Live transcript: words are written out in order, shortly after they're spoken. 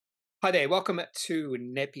Hi there, welcome to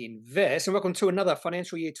Kneppy Invest and welcome to another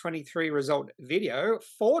financial year 23 result video.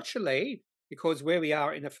 Fortunately, because where we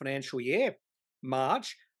are in the financial year,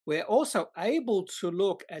 March, we're also able to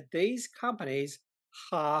look at these companies'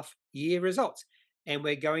 half year results. And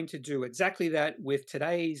we're going to do exactly that with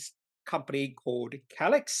today's company called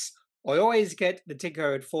Calix. I always get the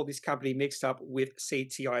ticker code for this company mixed up with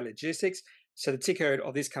CTI Logistics. So the ticker code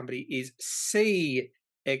of this company is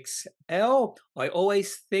CXL. I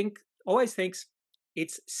always thinks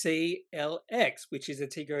it's CLX, which is a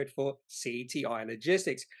ticker code for CTI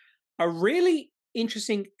Logistics. A really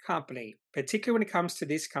interesting company, particularly when it comes to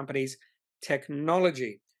this company's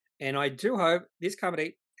technology. And I do hope this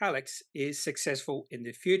company, Calix, is successful in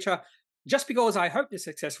the future. Just because I hope they're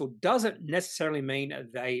successful doesn't necessarily mean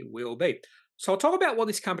they will be. So I'll talk about what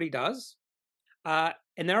this company does. And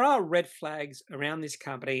there are red flags around this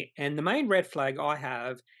company. And the main red flag I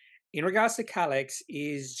have in regards to Calix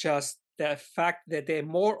is just the fact that they're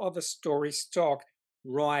more of a story stock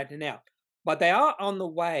right now. But they are on the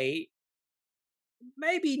way,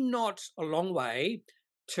 maybe not a long way,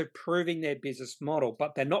 to proving their business model,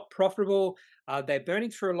 but they're not profitable. They're burning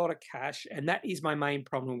through a lot of cash, and that is my main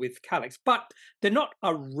problem with Calix. But they're not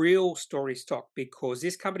a real story stock because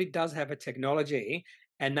this company does have a technology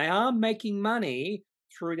and they are making money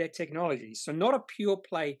through their technology. So not a pure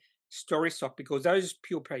play story stock because those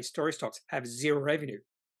pure play story stocks have zero revenue.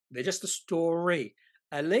 They're just a story.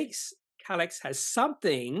 At least Calix has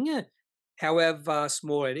something, however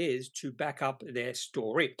small it is, to back up their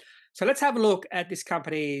story. So let's have a look at this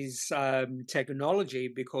company's technology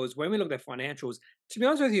because when we look at their financials, to be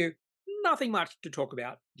honest with you, nothing much to talk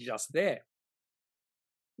about just there.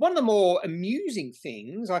 One of the more amusing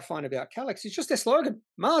things I find about Calix is just their slogan,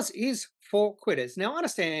 Mars is for quitters. Now, I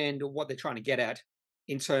understand what they're trying to get at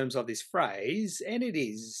in terms of this phrase, and it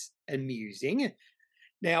is amusing.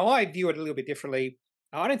 Now, I view it a little bit differently.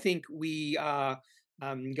 I don't think we are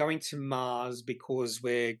going to Mars because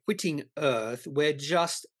we're quitting Earth. We're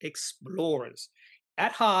just explorers.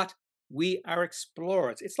 At heart, we are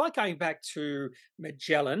explorers. It's like going back to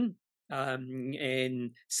Magellan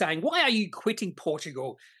and saying, why are you quitting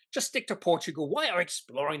Portugal? Just stick to Portugal. Why are you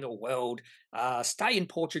exploring the world? Stay in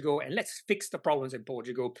Portugal and let's fix the problems in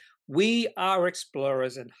Portugal. We are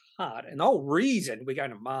explorers at heart. And the whole reason we're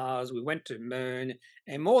going to Mars, we went to Moon,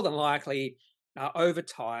 and more than likely, over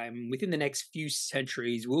time, within the next few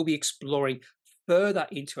centuries, we'll be exploring further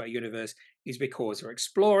into our universe is because we're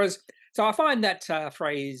explorers. So I find that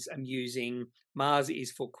phrase amusing. Mars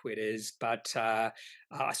is for quitters, but I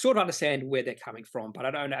sort of understand where they're coming from, but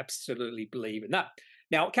I don't absolutely believe in that.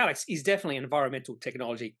 Now, Calix is definitely an environmental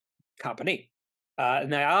technology company.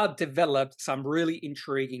 And they are developed some really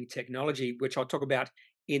intriguing technology, which I'll talk about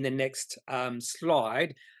in the next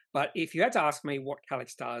slide. But if you had to ask me what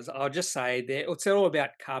Calix does, I'll just say that it's all about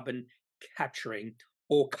carbon capturing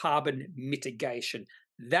or carbon mitigation.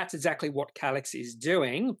 That's exactly what Calix is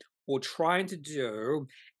doing or trying to do.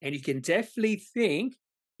 And you can definitely think,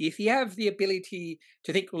 if you have the ability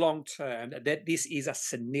to think long term, that this is a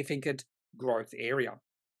significant growth area.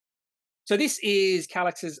 So this is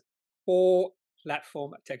Calix's core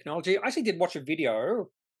platform technology. I actually did watch a video.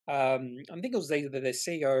 I think it was either the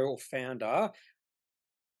CEO or founder.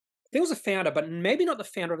 There was a founder, but maybe not the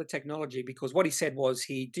founder of the technology, because what he said was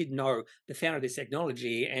he did know the founder of this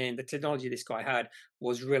technology, and the technology this guy had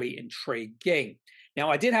was really intriguing. Now,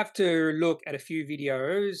 I did have to look at a few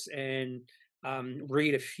videos and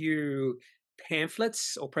read a few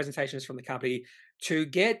pamphlets or presentations from the company to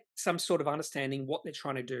get some sort of understanding what they're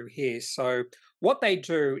trying to do here. So what they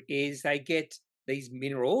do is they get these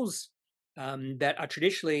minerals that are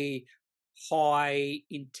traditionally high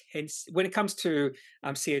intense when it comes to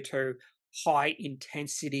CO2, high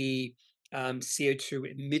intensity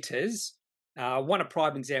CO2 emitters. One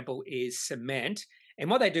prime example is cement. And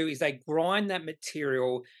what they do is they grind that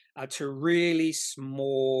material to really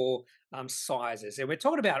small sizes. And we're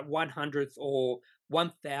talking about 100th or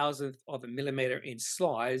 1,000th of a millimeter in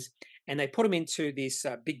size. And they put them into this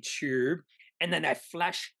big tube, and then they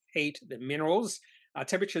flash heat the minerals.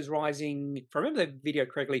 Temperatures rising, if I remember the video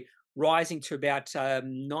correctly, rising to about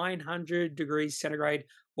 900 degrees centigrade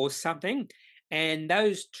or something. And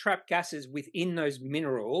those trapped gases within those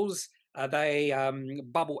minerals, they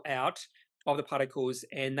bubble out of the particles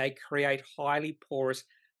and they create highly porous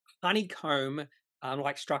honeycomb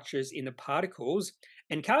like structures in the particles.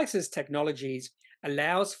 And Calix's technologies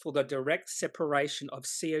allows for the direct separation of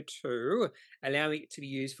CO2, allowing it to be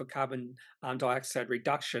used for carbon dioxide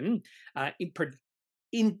reduction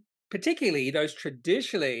in particularly those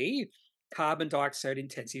traditionally carbon dioxide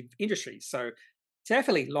intensive industries. So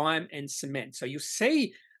definitely lime and cement. So you'll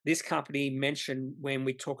see this company mentioned when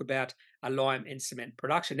we talk about lime and cement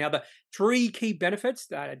production. Now, the three key benefits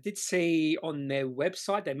that I did see on their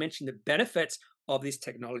website, they mentioned the benefits of this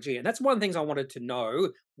technology. And that's one of the things I wanted to know.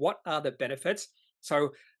 What are the benefits? So,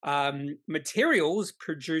 materials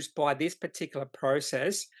produced by this particular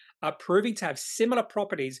process are proving to have similar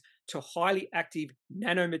properties to highly active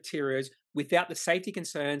nanomaterials without the safety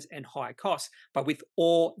concerns and high costs, but with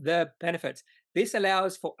all the benefits. This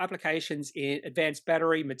allows for applications in advanced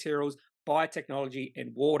battery materials, biotechnology,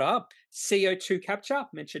 and water. CO2 capture,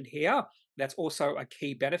 mentioned here, that's also a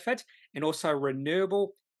key benefit, and also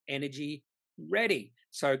renewable energy ready.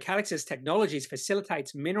 So Calix's technologies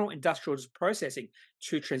facilitates mineral industrial processing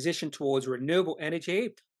to transition towards renewable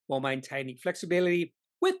energy while maintaining flexibility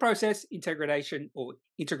with process integration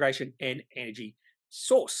and energy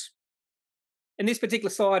source. And this particular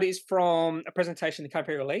slide is from a presentation the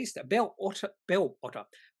company released, Bell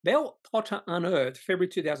Potter Unearthed, February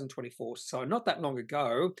 2024, so not that long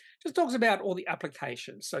ago. Just talks about all the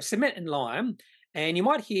applications. So cement and lime, and you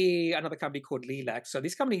might hear another company called Lilac. So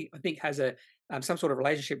this company, I think, has some sort of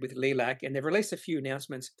relationship with Lilac, and they've released a few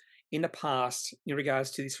announcements in the past in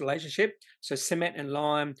regards to this relationship. So cement and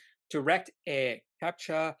lime, direct air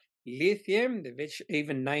capture, lithium, they've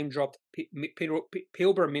even name-dropped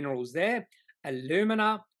Pilbara Minerals there,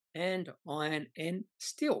 alumina, and iron and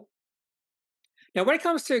steel. Now, when it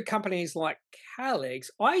comes to companies like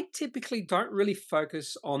Calix, I typically don't really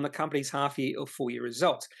focus on the company's half-year or full-year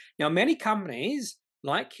results. Now, many companies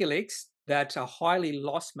like Calix that are highly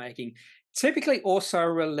loss-making typically also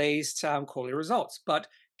release quarterly results, but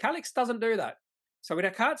Calix doesn't do that. So we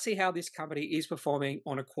can't see how this company is performing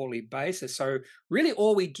on a quarterly basis. So really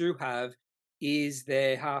all we do have is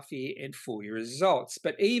their half-year and full-year results.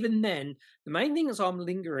 But even then, the main things I'm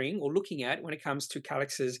lingering or looking at when it comes to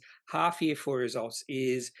Calix's half-year full-year results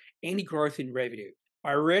is any growth in revenue.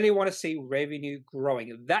 I really want to see revenue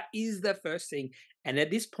growing. That is the first thing. And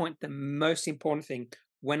at this point, the most important thing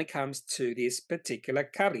when it comes to this particular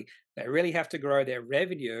company. They really have to grow their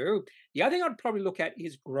revenue. The other thing I'd probably look at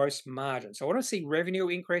is gross margin. So I want to see revenue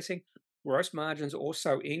increasing, gross margins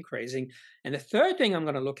also increasing. And the third thing I'm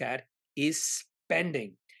going to look at is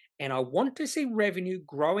spending. And I want to see revenue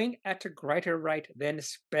growing at a greater rate than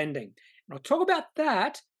spending. And I'll talk about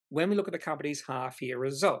that when we look at the company's half-year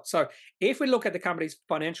results. So if we look at the company's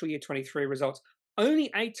financial year 23 results,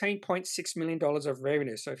 only $18.6 million of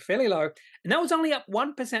revenue, so fairly low. And that was only up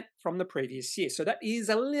 1% from the previous year. So that is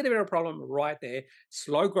a little bit of a problem right there.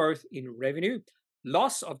 Slow growth in revenue,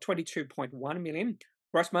 loss of $22.1 million,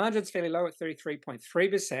 gross margins fairly low at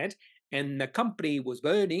 33.3%, and the company was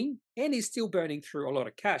burning and is still burning through a lot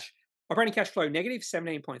of cash. Operating cash flow negative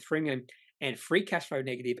 $17.3 million and free cash flow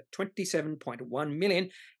negative $27.1 million.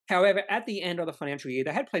 However, at the end of the financial year,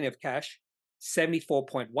 they had plenty of cash,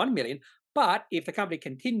 $74.1 million. But if the company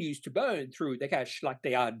continues to burn through the cash like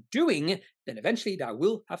they are doing, then eventually they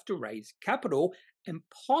will have to raise capital, and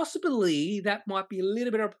possibly that might be a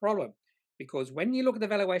little bit of a problem. Because when you look at the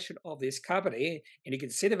valuation of this company, and you can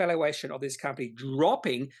see the valuation of this company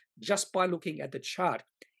dropping just by looking at the chart.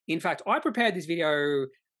 In fact, I prepared this video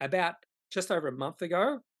about just over a month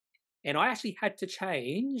ago, and I actually had to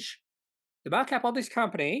change the market cap of this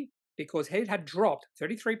company because it had dropped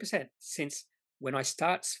 33% since when I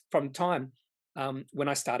started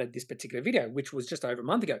this particular video, which was just over a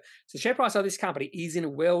month ago. So the share price of this company is in a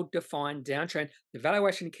well-defined downtrend. The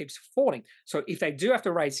valuation keeps falling. So if they do have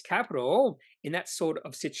to raise capital in that sort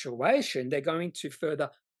of situation, they're going to further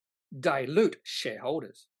dilute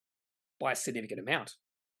shareholders by a significant amount.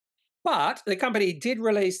 But the company did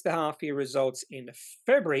release the half-year results in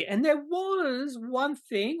February, and there was one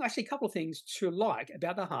thing, actually a couple of things to like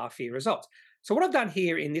about the half-year results. So what I've done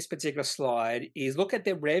here in this particular slide is look at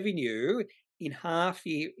their revenue in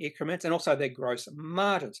half-year increments and also their gross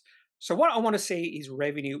margins. So what I want to see is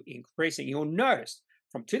revenue increasing. You'll notice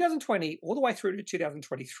from 2020 all the way through to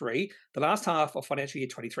 2023, the last half of financial year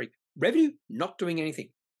 23, revenue not doing anything,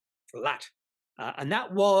 flat. And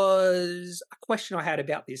that was a question I had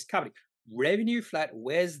about this company. Revenue flat,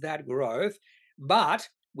 where's that growth? But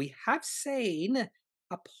we have seen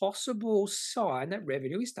a possible sign that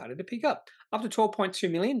revenue is starting to pick up to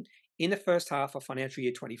 12.2 million in the first half of financial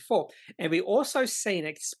year 24. And we also seen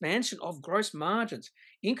expansion of gross margins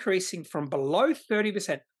increasing from below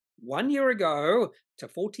 30% 1 year ago to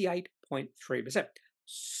 48.3%.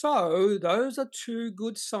 So those are two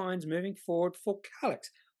good signs moving forward for Calix.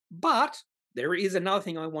 But there is another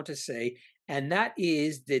thing I want to see, and that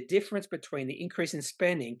is the difference between the increase in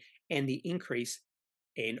spending and the increase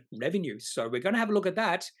in revenue. So we're going to have a look at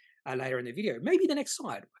that later in the video. Maybe the next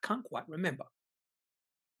slide. I can't quite remember.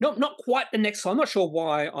 not quite the next slide. I'm not sure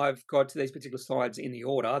why I've got to these particular slides in the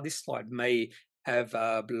order. This slide may have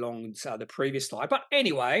belonged to the previous slide. But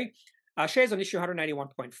anyway, shares on issue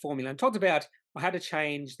 181.4 million. I talked about I had to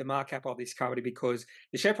change the markup of this company because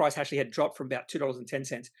the share price actually had dropped from about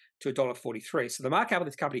 $2.10 to $1.43. So the markup of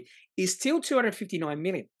this company is still 259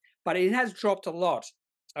 million, but it has dropped a lot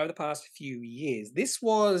over the past few years. This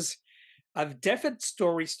was a definite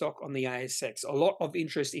story stock on the ASX, a lot of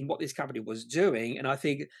interest in what this company was doing. And I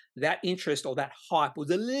think that interest or that hype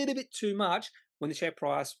was a little bit too much when the share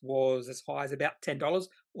price was as high as about $10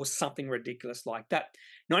 or something ridiculous like that.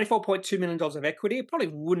 $94.2 million of equity. I probably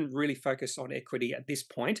wouldn't really focus on equity at this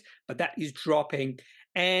point, but that is dropping.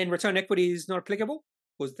 And return on equity is not applicable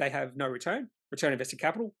because they have no return. Return on invested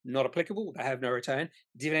capital, not applicable. They have no return.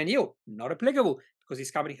 Dividend yield, not applicable because this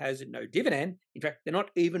company has no dividend. In fact, they're not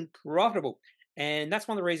even profitable. And that's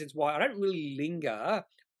one of the reasons why I don't really linger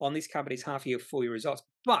on this company's half-year, full-year results.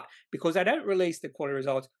 But because they don't release the quarterly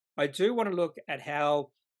results, I do want to look at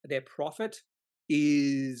how their profit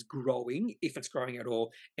is growing, if it's growing at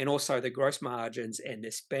all, and also the gross margins and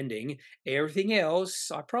their spending. Everything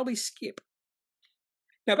else, I probably skip.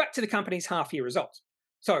 Now, back to the company's half-year results.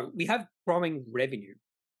 So we have growing revenue.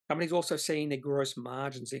 Companies also seeing their gross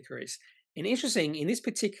margins increase. And interesting, in this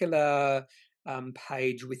particular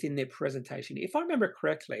page within their presentation, if I remember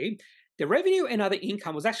correctly, the revenue and other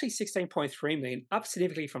income was actually 16.3 million, up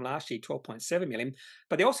significantly from last year, 12.7 million.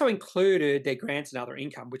 But they also included their grants and other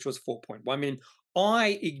income, which was 4.1 million.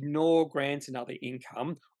 I ignore grants and other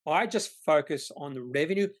income. I just focus on the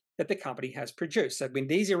revenue that the company has produced. So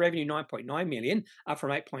Wendy's revenue 9.9 million, up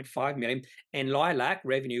from 8.5 million, and Lilac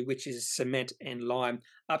revenue, which is cement and lime,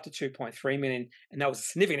 up to 2.3 million, and that was a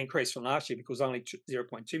significant increase from last year because only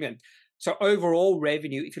 0.2 million. So overall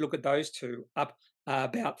revenue, if you look at those two, up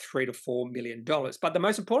about $3 to $4 million. But the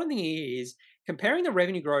most important thing is comparing the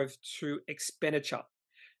revenue growth to expenditure.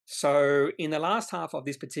 So in the last half of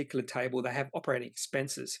this particular table, they have operating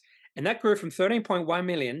expenses, and that grew from 13.1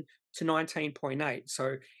 million to 19.8.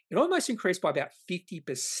 So it almost increased by about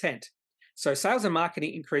 50%. So sales and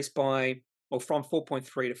marketing increased by, well, from 4.3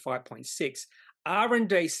 to 5.6.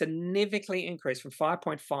 R&D significantly increased from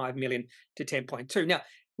 5.5 million to 10.2. Now,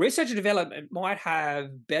 research and development might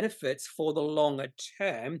have benefits for the longer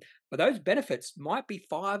term, but those benefits might be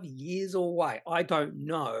 5 years away. I don't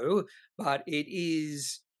know, but it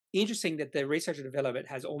is interesting that the research and development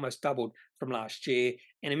has almost doubled from last year,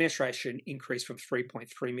 and administration increased from 3.3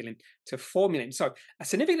 million to 4 million. So a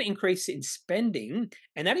significant increase in spending,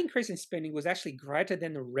 and that increase in spending was actually greater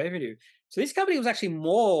than the revenue. So this company was actually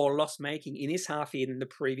more loss-making in this half year than the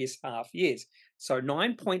previous half years. So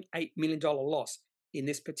 $9.8 million loss in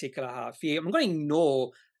this particular half year. I'm going to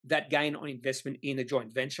ignore that gain on investment in the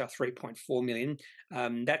joint venture, 3.4 million.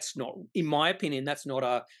 That's not, in my opinion, that's not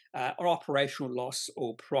an operational loss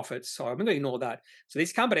or profit. So I'm going to ignore that. So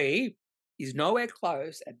this company is nowhere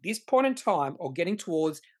close at this point in time or getting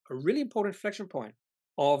towards a really important inflection point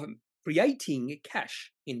of creating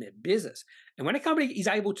cash in their business. And when a company is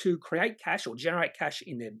able to create cash or generate cash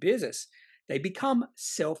in their business, they become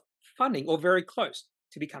self-funding or very close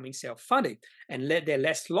to becoming self-funding, and they're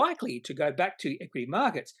less likely to go back to equity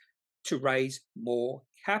markets to raise more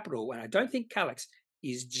capital. And I don't think Calix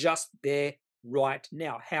is just there right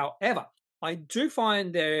now. However, I do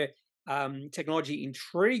find their technology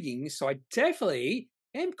intriguing, so I definitely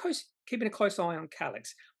am keeping a close eye on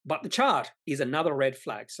Calix. But the chart is another red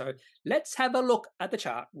flag. So let's have a look at the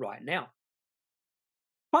chart right now.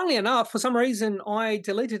 Funnily enough, for some reason, I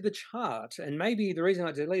deleted the chart. And maybe the reason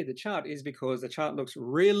I deleted the chart is because the chart looks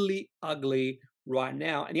really ugly right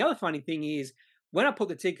now. And the other funny thing is, when I put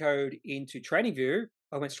the tick code into TradingView,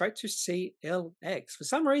 I went straight to CLX. For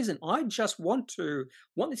some reason, I just want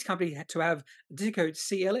this company to have a tick code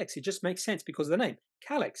CLX. It just makes sense because of the name,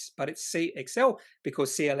 Calix. But it's CXL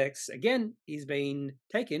because CLX, again, is being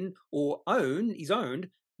taken or is owned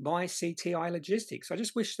by CTI Logistics. I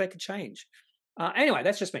just wish they could change. Anyway,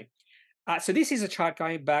 that's just me. So this is a chart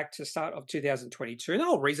going back to the start of 2022. And the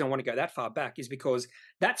whole reason I want to go that far back is because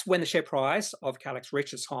that's when the share price of Calix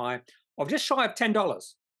reached its high of just shy of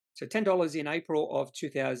 $10. So $10 in April of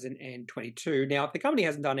 2022. Now, if the company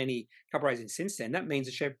hasn't done any capital raising since then, that means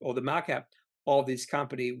the share or the market cap of this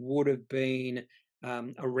company would have been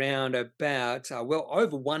around about, well,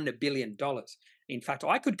 over $1 billion. In fact,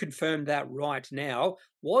 I could confirm that right now.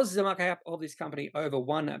 Was the market cap of this company over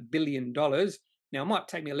 $1 billion? Now, it might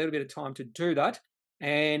take me a little bit of time to do that,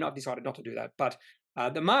 and I've decided not to do that. But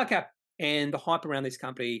the market cap and the hype around this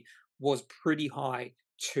company was pretty high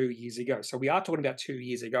 2 years ago. So we are talking about 2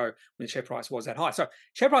 years ago when the share price was that high. So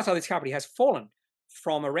share price of this company has fallen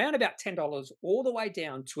from around about $10 all the way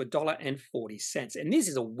down to $1.40. And this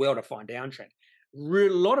is a well-defined downtrend. A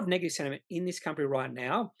lot of negative sentiment in this company right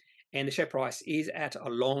now, and the share price is at a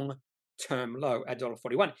long-term low at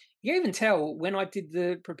 $1.41. You can even tell when I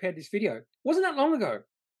prepared this video, it wasn't that long ago.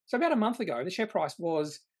 So about a month ago, the share price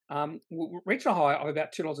was reached a high of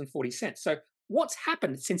about $2.40. So what's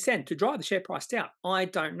happened since then to drive the share price down? I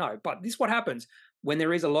don't know. But this is what happens when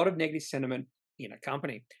there is a lot of negative sentiment in a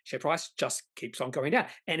company. Share price just keeps on going down.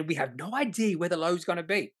 And we have no idea where the low is going to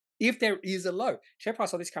be. If there is a low, share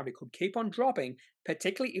price of this company could keep on dropping,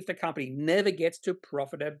 particularly if the company never gets to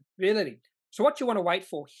profitability. So what you want to wait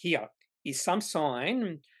for here is some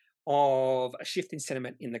sign of a shift in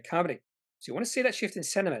sentiment in the company. So you want to see that shift in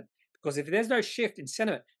sentiment, because if there's no shift in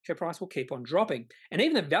sentiment, share price will keep on dropping. And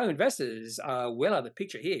even the value investors are well out of the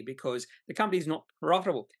picture here because the company is not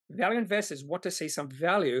profitable. Value investors want to see some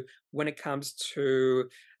value when it comes to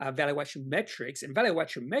valuation metrics, and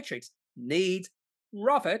valuation metrics need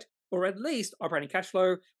profit, or at least operating cash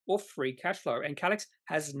flow or free cash flow. And Calix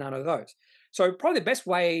has none of those. So probably the best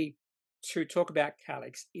way to talk about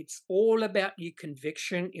Calix, it's all about your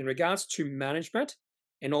conviction in regards to management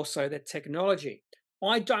and also the technology.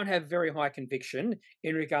 I don't have very high conviction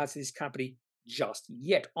in regards to this company just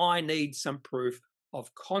yet. I need some proof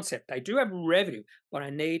of concept. They do have revenue, but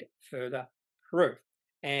I need further proof.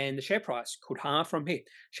 And the share price could halve from here.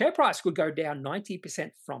 Share price could go down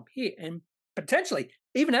 90% from here, and potentially,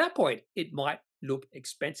 even at that point, it might look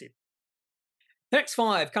expensive. The next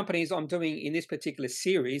 5 companies I'm doing in this particular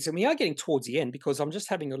series, and we are getting towards the end because I'm just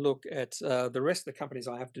having a look at the rest of the companies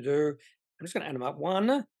I have to do. I'm just going to add them up.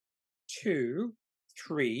 1, 2,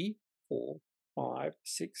 3, 4, 5,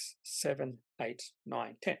 6, 7, 8,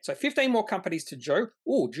 9, 10. So 15 more companies to do.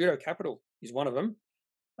 Oh, Judo Capital is one of them.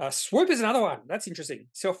 Swoop is another one. That's interesting.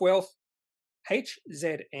 Self-Wealth,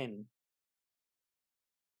 HZN.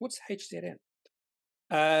 What's HZN?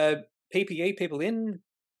 PPE, People In,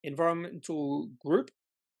 Environmental Group,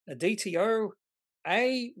 DTO,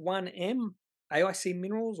 A1M, AIC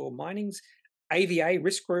Minerals or Minings, AVA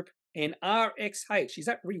Risk Group, and RXH. Is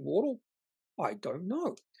that Rewardle? I don't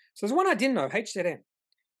know. So there's one I didn't know, HZN.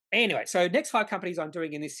 Anyway, so next 5 companies I'm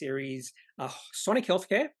doing in this series are Sonic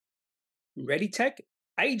Healthcare, ReadyTech,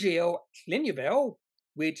 AGL, Clinuvel,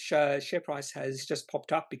 which share price has just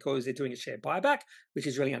popped up because they're doing a share buyback, which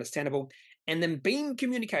is really understandable. And then Beam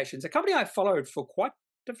Communications, a company I followed for quite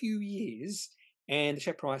a few years, and the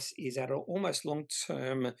share price is at an almost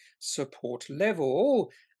long-term support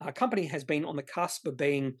level. Our company has been on the cusp of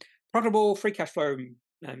being profitable, free cash flow,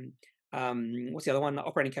 what's the other one?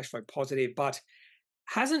 Operating cash flow positive, but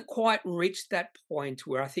hasn't quite reached that point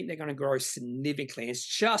where I think they're going to grow significantly. It's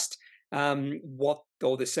just what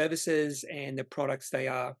all the services and the products they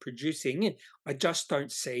are producing. I just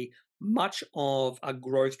don't see much of a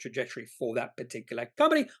growth trajectory for that particular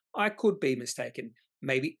company. I could be mistaken.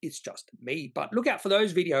 Maybe it's just me, but look out for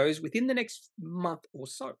those videos within the next month or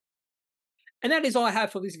so. And that is all I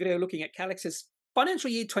have for this video looking at Calix's financial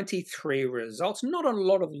year 23 results. Not a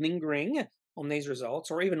lot of lingering on these results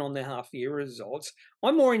or even on their half-year results.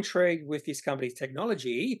 I'm more intrigued with this company's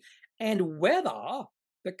technology and whether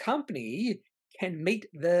the company can meet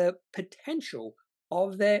the potential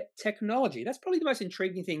of their technology. That's probably the most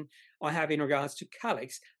intriguing thing I have in regards to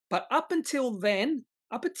Calix. But up until then,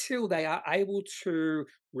 up until they are able to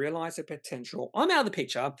realize the potential, I'm out of the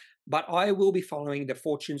picture, but I will be following the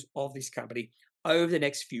fortunes of this company over the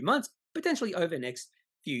next few months, potentially over the next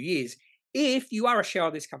few years. If you are a shareholder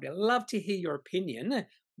of this company, I'd love to hear your opinion.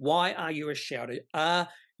 Why are you a shareholder? Are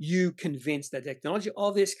you convinced that the technology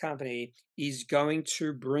of this company is going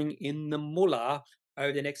to bring in the mullah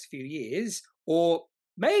over the next few years? Or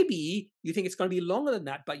maybe you think it's going to be longer than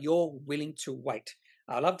that, but you're willing to wait.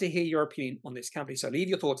 I'd love to hear your opinion on this company. So leave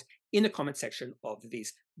your thoughts in the comment section of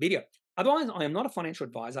this video. Otherwise, I am not a financial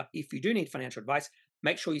advisor. If you do need financial advice,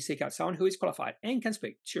 make sure you seek out someone who is qualified and can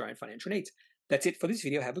speak to your own financial needs. That's it for this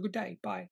video. Have a good day. Bye.